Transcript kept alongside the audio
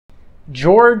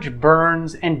George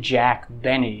Burns and Jack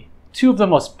Benny, two of the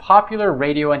most popular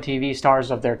radio and TV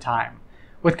stars of their time.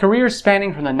 With careers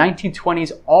spanning from the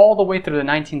 1920s all the way through the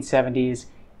 1970s,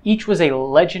 each was a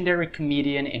legendary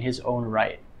comedian in his own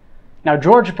right. Now,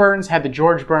 George Burns had the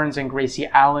George Burns and Gracie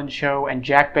Allen show, and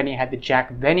Jack Benny had the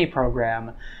Jack Benny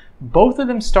program. Both of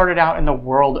them started out in the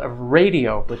world of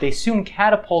radio, but they soon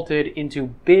catapulted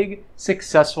into big,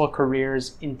 successful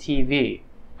careers in TV.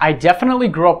 I definitely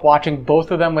grew up watching both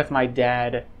of them with my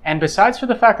dad, and besides for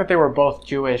the fact that they were both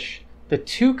Jewish, the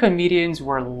two comedians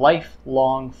were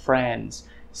lifelong friends.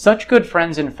 Such good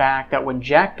friends, in fact, that when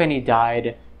Jack Benny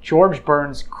died, George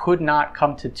Burns could not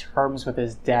come to terms with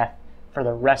his death for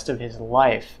the rest of his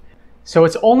life. So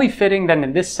it's only fitting that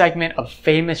in this segment of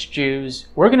Famous Jews,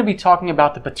 we're going to be talking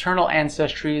about the paternal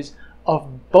ancestries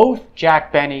of both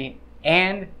Jack Benny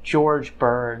and George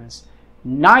Burns,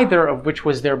 neither of which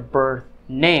was their birth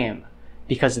name,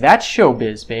 because that's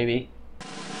showbiz, baby.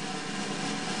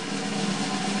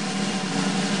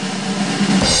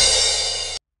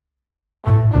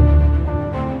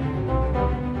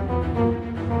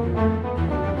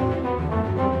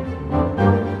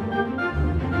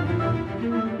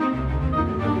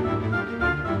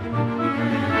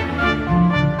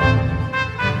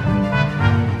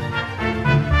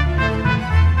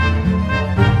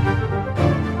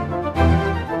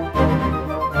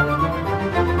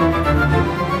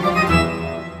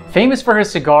 Famous for his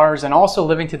cigars and also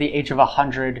living to the age of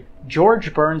 100,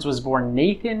 George Burns was born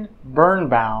Nathan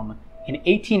Birnbaum in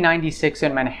 1896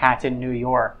 in Manhattan, New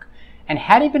York. And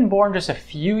had he been born just a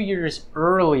few years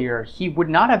earlier, he would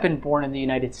not have been born in the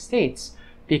United States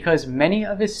because many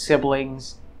of his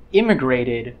siblings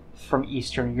immigrated from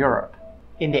Eastern Europe.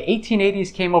 In the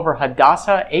 1880s came over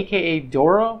Hadassah, aka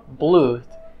Dora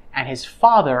Bluth, and his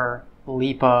father,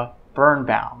 Lipa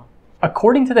Birnbaum.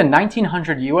 According to the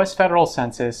 1900 U.S. federal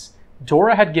census,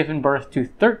 Dora had given birth to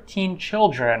 13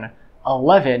 children,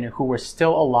 11 who were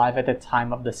still alive at the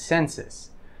time of the census.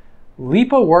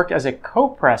 Lipa worked as a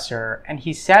copresser, and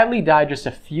he sadly died just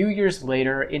a few years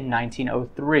later in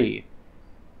 1903.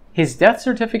 His death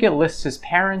certificate lists his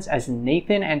parents as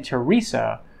Nathan and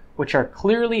Teresa, which are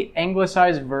clearly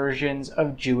anglicized versions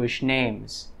of Jewish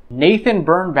names. Nathan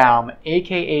Birnbaum,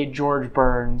 aka George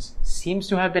Burns, seems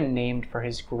to have been named for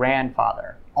his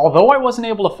grandfather. Although I wasn't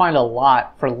able to find a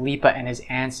lot for Lipa and his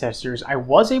ancestors, I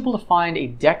was able to find a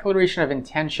declaration of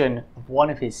intention of one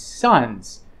of his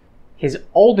sons, his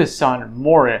oldest son,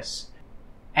 Morris.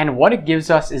 And what it gives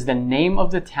us is the name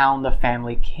of the town the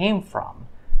family came from.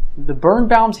 The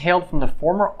Birnbaums hailed from the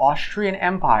former Austrian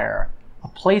Empire, a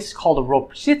place called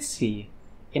Ropczyce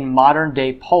in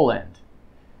modern-day Poland.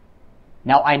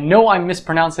 Now, I know I'm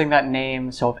mispronouncing that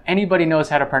name, so if anybody knows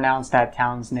how to pronounce that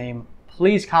town's name,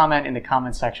 please comment in the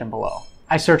comment section below.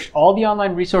 I searched all the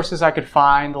online resources I could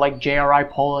find, like JRI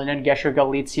Poland and Gesher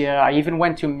Galicia. I even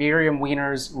went to Miriam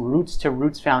Wiener's Roots to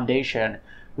Roots Foundation,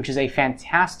 which is a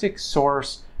fantastic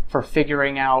source for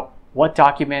figuring out what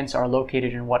documents are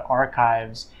located in what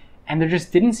archives, and there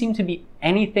just didn't seem to be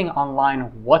anything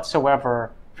online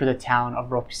whatsoever for the town of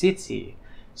Ropczyce.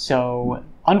 So,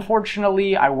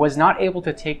 unfortunately, I was not able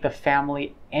to take the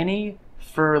family any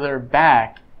further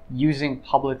back using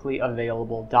publicly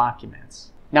available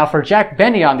documents. Now, for Jack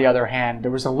Benny, on the other hand,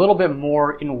 there was a little bit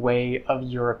more in way of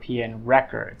European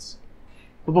records.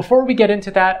 But before we get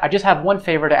into that, I just have one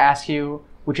favor to ask you,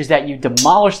 which is that you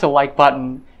demolish the like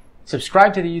button,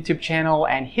 subscribe to the YouTube channel,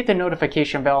 and hit the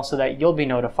notification bell so that you'll be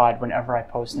notified whenever I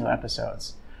post new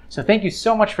episodes. So thank you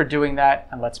so much for doing that,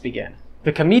 and let's begin.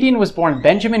 The comedian was born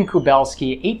Benjamin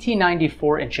Kubelski,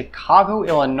 1894 in Chicago,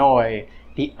 Illinois,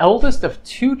 the eldest of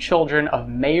two children of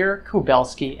Mayer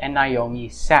Kubelski and Naomi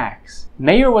Sachs.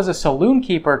 Mayer was a saloon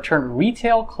keeper turned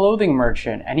retail clothing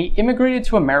merchant, and he immigrated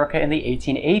to America in the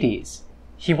 1880s.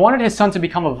 He wanted his son to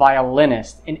become a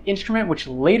violinist, an instrument which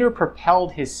later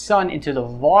propelled his son into the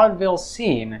vaudeville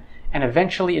scene and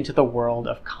eventually into the world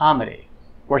of comedy,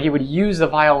 where he would use the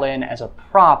violin as a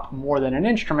prop more than an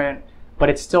instrument, but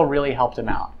it still really helped him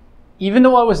out. Even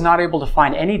though I was not able to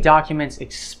find any documents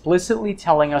explicitly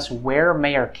telling us where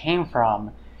Mayer came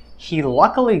from, he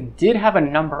luckily did have a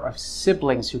number of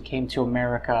siblings who came to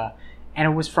America,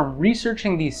 and it was from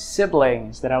researching these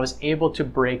siblings that I was able to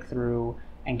break through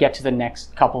and get to the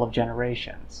next couple of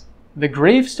generations. The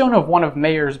gravestone of one of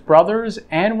Mayer's brothers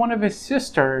and one of his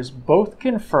sisters both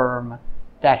confirm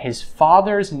that his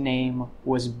father's name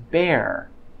was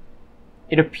Bear.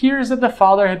 It appears that the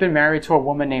father had been married to a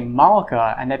woman named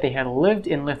Malka and that they had lived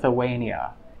in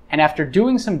Lithuania. And after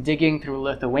doing some digging through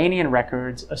Lithuanian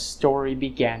records, a story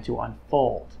began to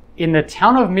unfold. In the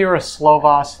town of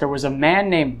Miroslavos, there was a man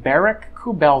named Berek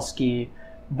Kubelski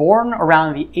born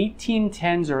around the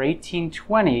 1810s or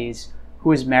 1820s, who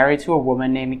was married to a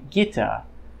woman named Gitta.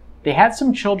 They had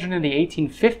some children in the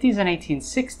 1850s and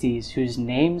 1860s whose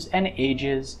names and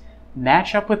ages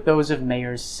match up with those of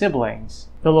Mayer's siblings.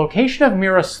 The location of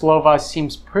Miroslava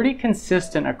seems pretty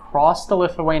consistent across the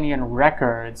Lithuanian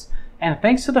records, and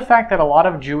thanks to the fact that a lot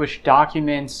of Jewish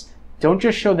documents don't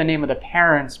just show the name of the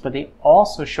parents, but they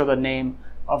also show the name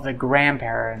of the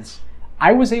grandparents,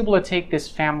 I was able to take this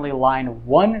family line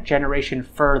one generation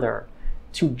further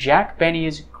to Jack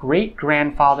Benny's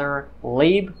great-grandfather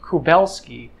Leib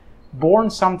Kubelski,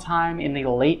 born sometime in the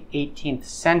late 18th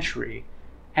century.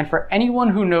 And for anyone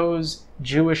who knows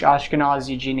Jewish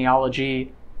Ashkenazi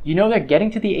genealogy, you know that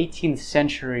getting to the 18th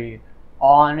century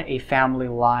on a family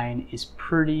line is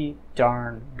pretty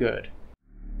darn good.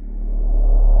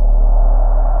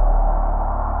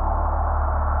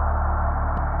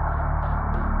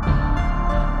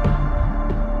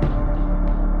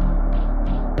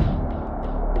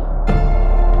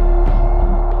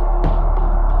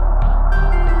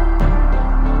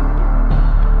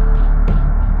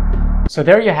 So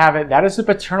there you have it. That is the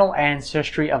paternal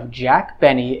ancestry of Jack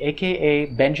Benny, aka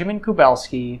Benjamin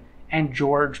Kubelski, and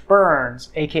George Burns,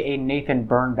 aka Nathan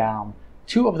Birnbaum,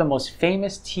 two of the most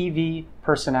famous TV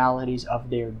personalities of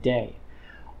their day.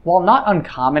 While not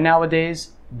uncommon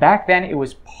nowadays, back then it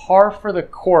was par for the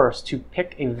course to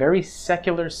pick a very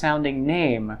secular sounding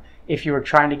name if you were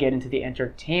trying to get into the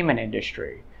entertainment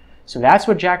industry. So that's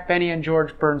what Jack Benny and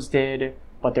George Burns did,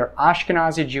 but their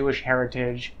Ashkenazi Jewish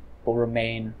heritage will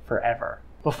remain forever.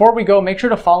 Before we go, make sure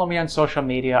to follow me on social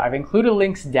media. I've included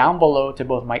links down below to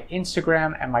both my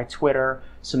Instagram and my Twitter,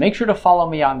 so make sure to follow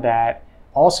me on that.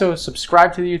 Also,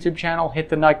 subscribe to the YouTube channel, hit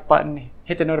the like button,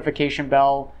 hit the notification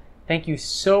bell. Thank you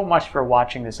so much for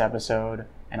watching this episode,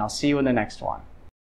 and I'll see you in the next one.